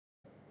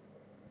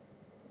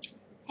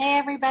Hey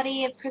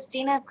everybody, it's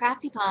Kristina of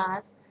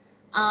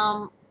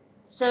ThePaperDollsCrafts.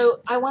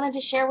 So I wanted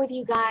to share with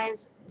you guys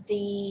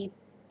the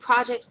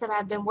projects that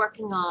I've been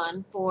working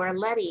on for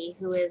Letty,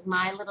 who is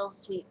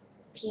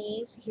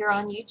Mylittlesweetpeaz here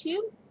on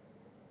YouTube.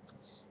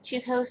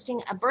 She's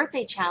hosting a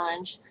birthday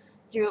challenge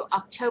through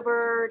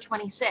October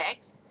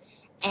 26th,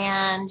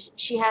 and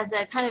she has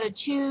a kind of a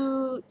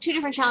two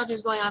different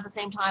challenges going on at the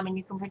same time, and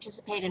you can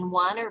participate in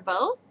one or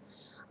both.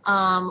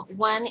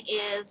 One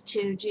is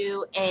to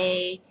do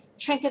a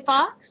trinket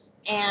box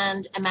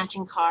and a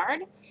matching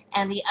card,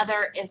 and the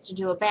other is to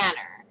do a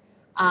banner.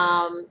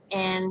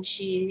 And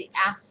she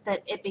asked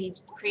that it be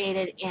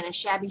created in a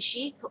shabby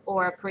chic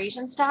or a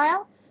Parisian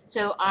style,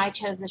 so I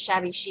chose the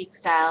shabby chic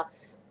style,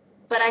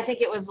 but I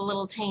think it was a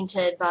little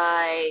tainted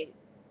by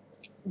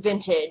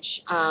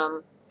vintage,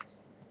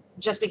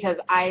 just because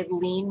I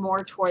lean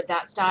more toward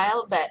that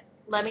style. But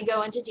let me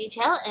go into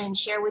detail and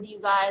share with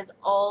you guys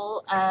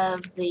all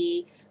of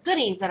the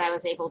goodies that I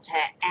was able to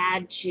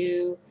add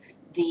to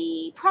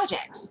the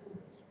project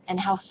and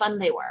how fun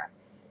they were.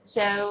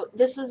 So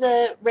this is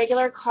a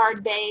regular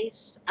card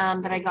base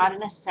that I got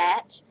in a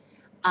set.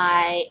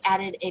 I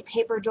added a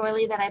paper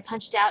doily that I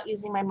punched out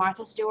using my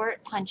Martha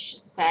Stewart punch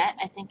set.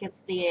 I think it's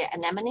the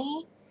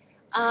anemone.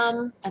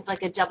 It's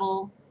like a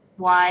double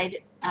wide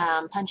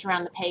punch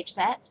around the page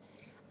set.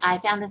 I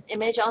found this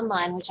image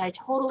online, which I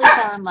totally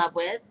fell in love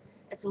with.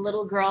 It's a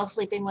little girl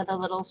sleeping with a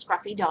little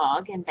scruffy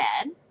dog in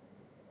bed.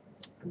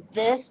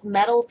 This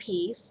metal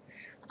piece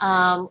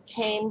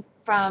came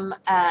from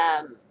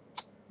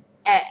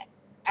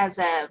as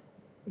a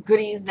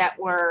goodies that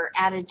were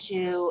added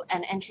to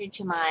an entry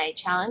to my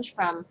challenge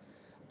from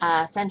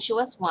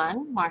Sensuous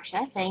One,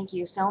 Marcia. Thank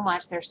you so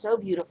much. They're so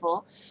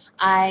beautiful.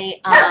 I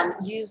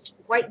used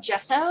white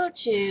gesso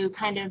to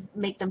kind of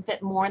make them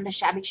fit more in the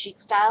shabby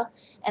chic style.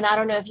 And I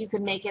don't know if you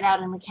can make it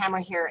out in the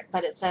camera here,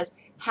 but it says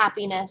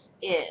 "Happiness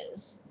is"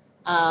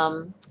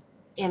 on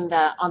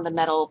the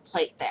metal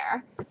plate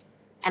there.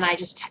 And I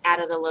just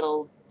added a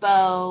little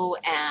bow,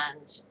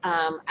 and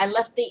I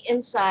left the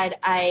inside.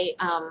 I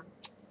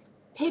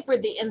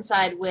papered the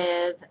inside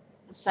with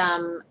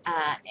some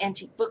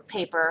antique book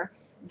paper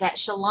that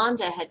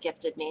Shalanda had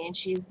gifted me, and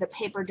she's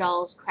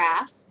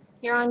ThePaperDollsCrafts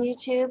here on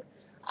YouTube.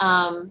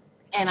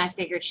 And I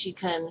figured she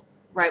can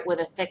write with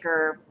a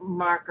thicker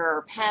marker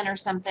or pen or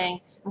something.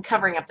 I'm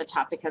covering up the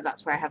top because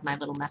that's where I have my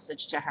little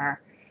message to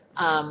her.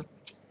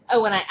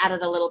 Oh, and I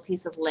added a little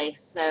piece of lace,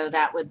 so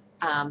that would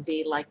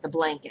be like the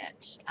blanket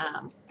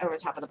over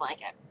the top of the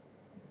blanket.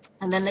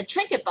 And then the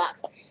trinket box,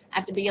 I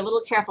have to be a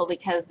little careful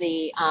because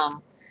the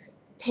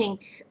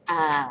pink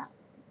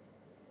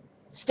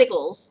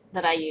stickles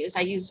that I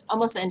used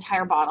almost the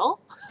entire bottle.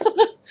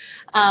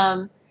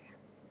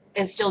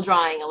 It's still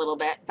drying a little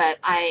bit, but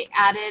I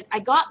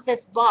got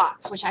this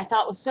box, which I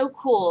thought was so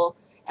cool,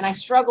 and I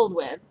struggled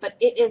with, but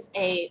it is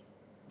a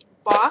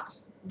box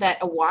that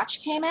a watch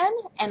came in,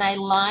 and I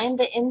lined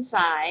the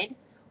inside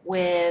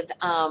with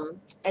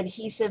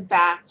adhesive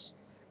backed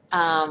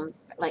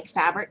like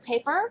fabric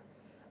paper,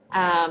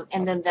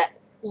 and then that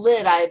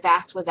lid I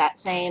backed with that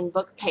same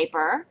book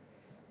paper,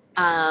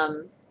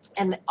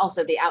 and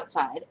also the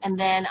outside. And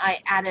then I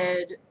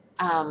added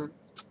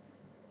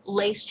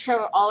lace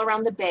trim all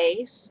around the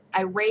base.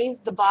 I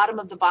raised the bottom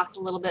of the box a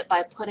little bit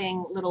by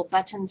putting little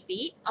button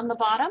feet on the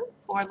bottom,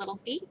 4 little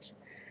feet.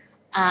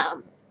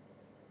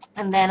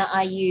 And then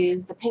I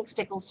used the pink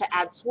stickles to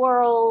add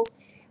swirls.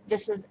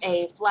 This is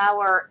a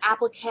flower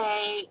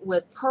applique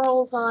with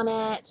pearls on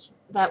it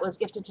that was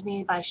gifted to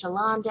me by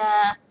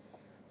Shalanda.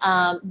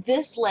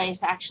 This lace,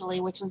 actually,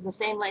 which is the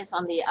same lace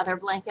on the other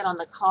blanket on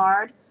the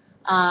card,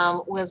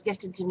 was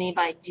gifted to me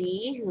by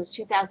Dee, who's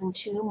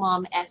 2002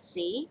 Mom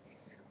SC.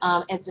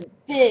 It's a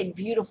big,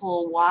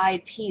 beautiful,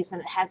 wide piece, and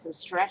it has some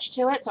stretch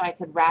to it, so I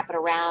could wrap it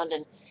around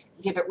and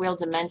give it real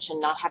dimension,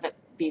 not have it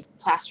be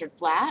plastered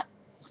flat.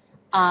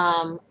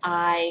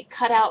 I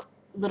cut out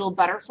little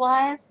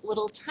butterflies,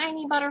 little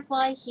tiny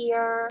butterfly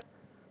here,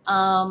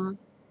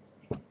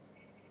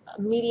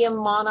 medium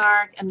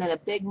monarch, and then a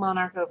big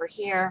monarch over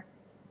here.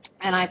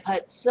 And I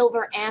put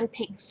silver and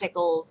pink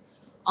stickles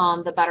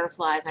on the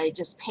butterflies. I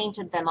just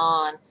painted them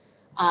on.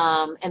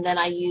 And then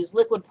I used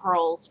liquid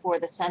pearls for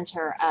the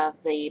center of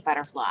the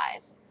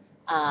butterflies.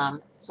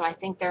 So I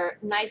think they're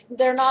nice.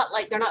 They're not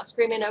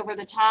screaming over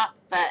the top,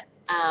 but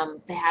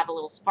they have a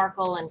little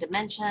sparkle and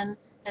dimension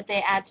that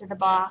they add to the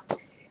box.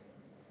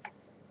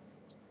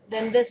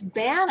 Then this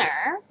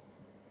banner,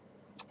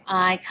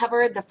 I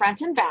covered the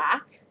front and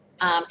back,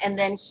 and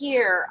then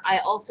here I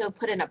also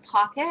put in a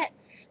pocket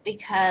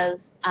because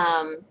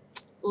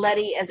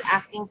Letty is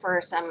asking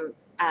for some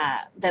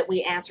that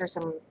we answer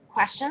some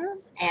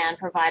questions and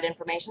provide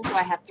information. So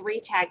I have 3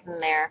 tags in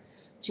there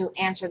to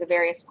answer the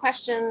various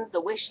questions,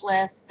 the wish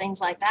list, things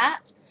like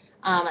that.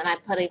 And I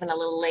put even a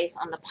little lace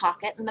on the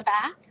pocket in the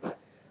back.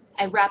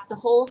 I wrapped the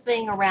whole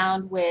thing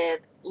around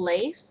with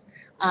lace,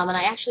 and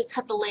I actually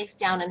cut the lace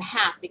down in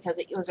half because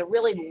it was a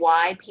really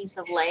wide piece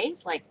of lace,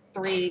 like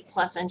 3+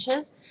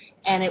 inches,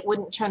 and it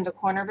wouldn't turn the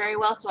corner very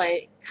well, so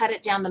I cut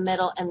it down the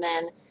middle and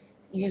then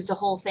used the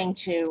whole thing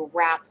to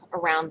wrap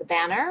around the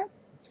banner.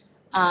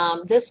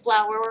 This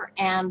flower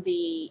and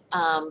the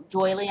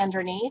doily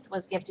underneath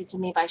was gifted to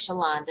me by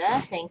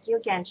Shalanda. Thank you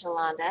again,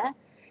 Shalanda.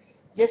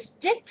 This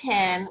stick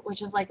pin,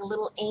 which is like a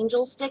little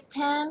angel stick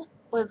pin,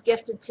 was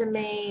gifted to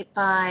me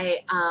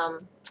by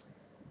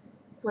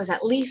was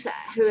that Lisa,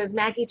 who is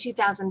Maggie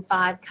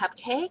 2005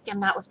 Cupcake,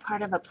 and that was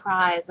part of a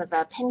prize of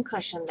a pin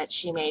cushion that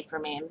she made for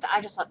me. And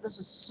I just thought this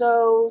was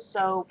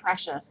so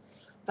precious,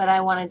 but I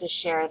wanted to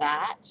share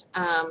that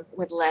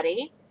with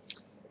Letty.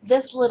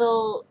 This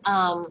little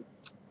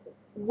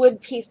wood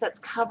piece that's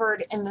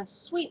covered in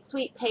this sweet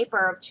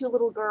paper of two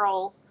little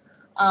girls.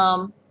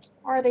 Or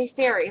are they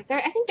fairies?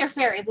 I think they're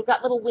fairies. They've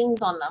got little wings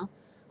on them.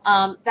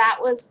 That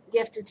was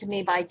gifted to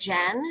me by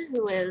Jen,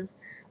 who is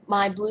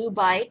my Blue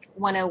Bike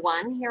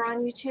 101 here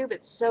on YouTube.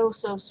 It's so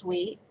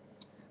sweet.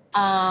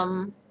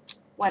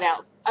 What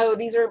else? Oh,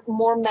 these are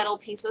more metal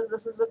pieces.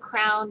 This is a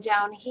crown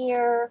down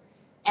here,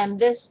 and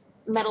this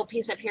metal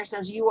piece up here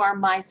says, "You are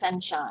my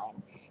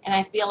sunshine." And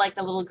I feel like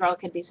the little girl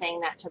could be saying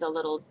that to the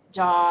little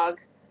dog.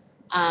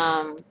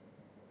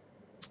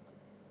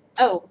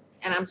 Oh,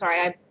 and I'm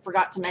sorry, I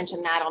forgot to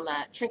mention that on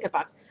the trinket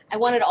box. I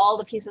wanted all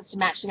the pieces to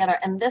match together,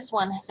 and this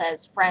one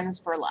says "Friends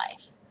for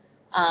Life."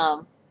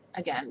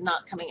 Again,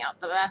 not coming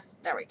out the best.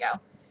 There we go.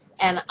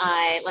 And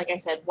I, like I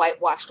said,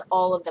 whitewashed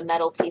all of the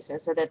metal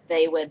pieces so that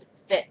they would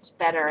fit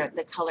better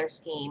the color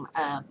scheme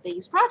of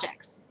these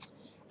projects.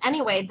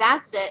 Anyway,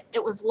 that's it.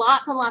 It was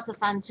lots and lots of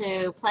fun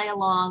to play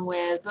along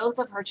with both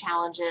of her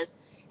challenges.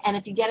 And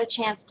if you get a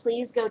chance,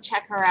 please go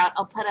check her out.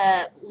 I'll put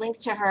a link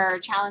to her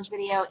challenge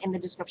video in the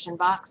description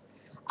box.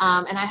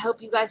 And I hope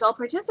you guys all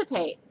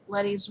participate.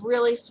 Letty's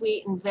really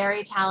sweet and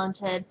very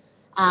talented,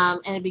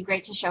 and it'd be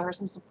great to show her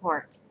some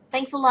support.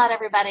 Thanks a lot,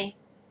 everybody.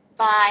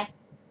 Bye.